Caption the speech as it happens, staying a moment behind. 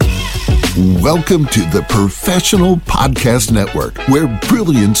Welcome to the Professional Podcast Network, where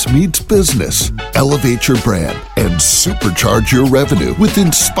brilliance meets business. Elevate your brand and supercharge your revenue with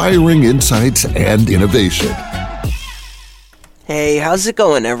inspiring insights and innovation. Hey, how's it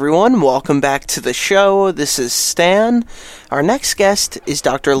going, everyone? Welcome back to the show. This is Stan. Our next guest is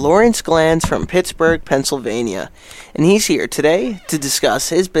Dr. Lawrence Glanz from Pittsburgh, Pennsylvania, and he's here today to discuss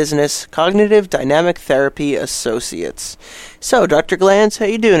his business, Cognitive Dynamic Therapy Associates. So, Dr. Glanz, how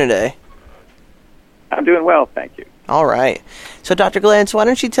you doing today? I'm doing well, thank you. All right. So, Dr. Glanz, why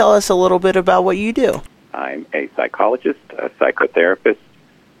don't you tell us a little bit about what you do? I'm a psychologist, a psychotherapist.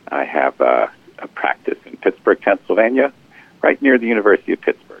 I have a practice in Pittsburgh, Pennsylvania, right near the University of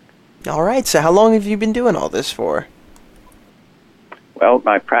Pittsburgh. All right. So how long have you been doing all this for? Well,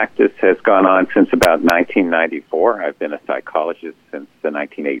 my practice has gone on since about 1994. I've been a psychologist since the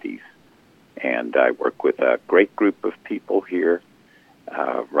 1980s, and I work with a great group of people here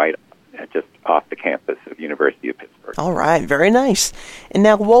right just off the campus of the University of Pittsburgh. All right. Very nice. And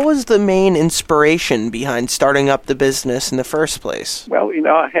now, what was the main inspiration behind starting up the business in the first place? Well,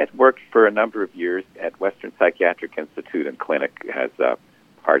 I had worked for a number of years at Western Psychiatric Institute and Clinic as a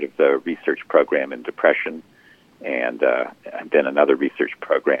part of the research program in depression, and then another research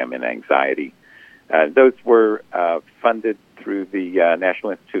program in anxiety. Those were funded through the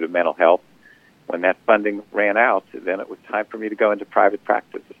National Institute of Mental Health. When that funding ran out, then it was time for me to go into private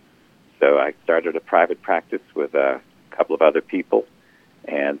practice. So I started a private practice with a couple of other people,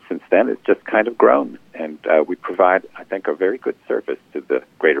 and since then it's just kind of grown. And we provide, I think, a very good service to the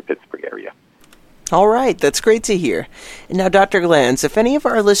greater Pittsburgh area. All right, that's great to hear. And now, Dr. Glanz, if any of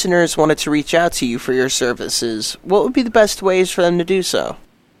our listeners wanted to reach out to you for your services, what would be the best ways for them to do so?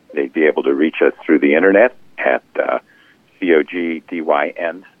 They'd be able to reach us through the internet at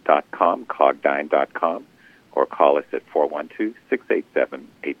cogdyn.com, cogdyn.com, or call us at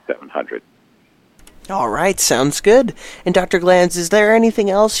 412-687-8700. All right, sounds good. And Dr. Glanz, is there anything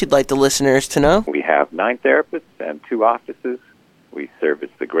else you'd like the listeners to know? We have 9 therapists and 2 offices. We service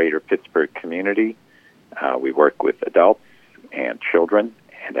the greater Pittsburgh community. We work with adults and children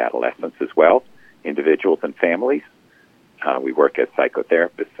and adolescents as well, individuals and families. We work as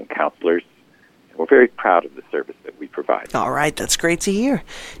psychotherapists and counselors. We're very proud of the service that we provide. All right, that's great to hear.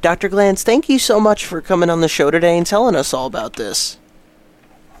 Dr. Glanz, thank you so much for coming on the show today and telling us all about this.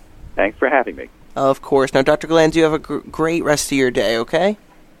 Thanks for having me. Of course. Now, Dr. Glanz, you have a great rest of your day, okay?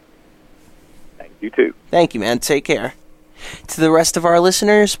 Thank you, too. Thank you, man. Take care. To the rest of our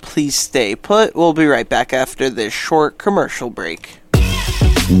listeners, please stay put. We'll be right back after this short commercial break.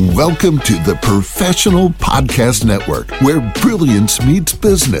 Welcome to the Professional Podcast Network, where brilliance meets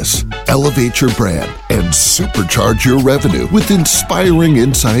business. Elevate your brand and supercharge your revenue with inspiring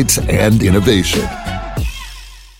insights and innovation.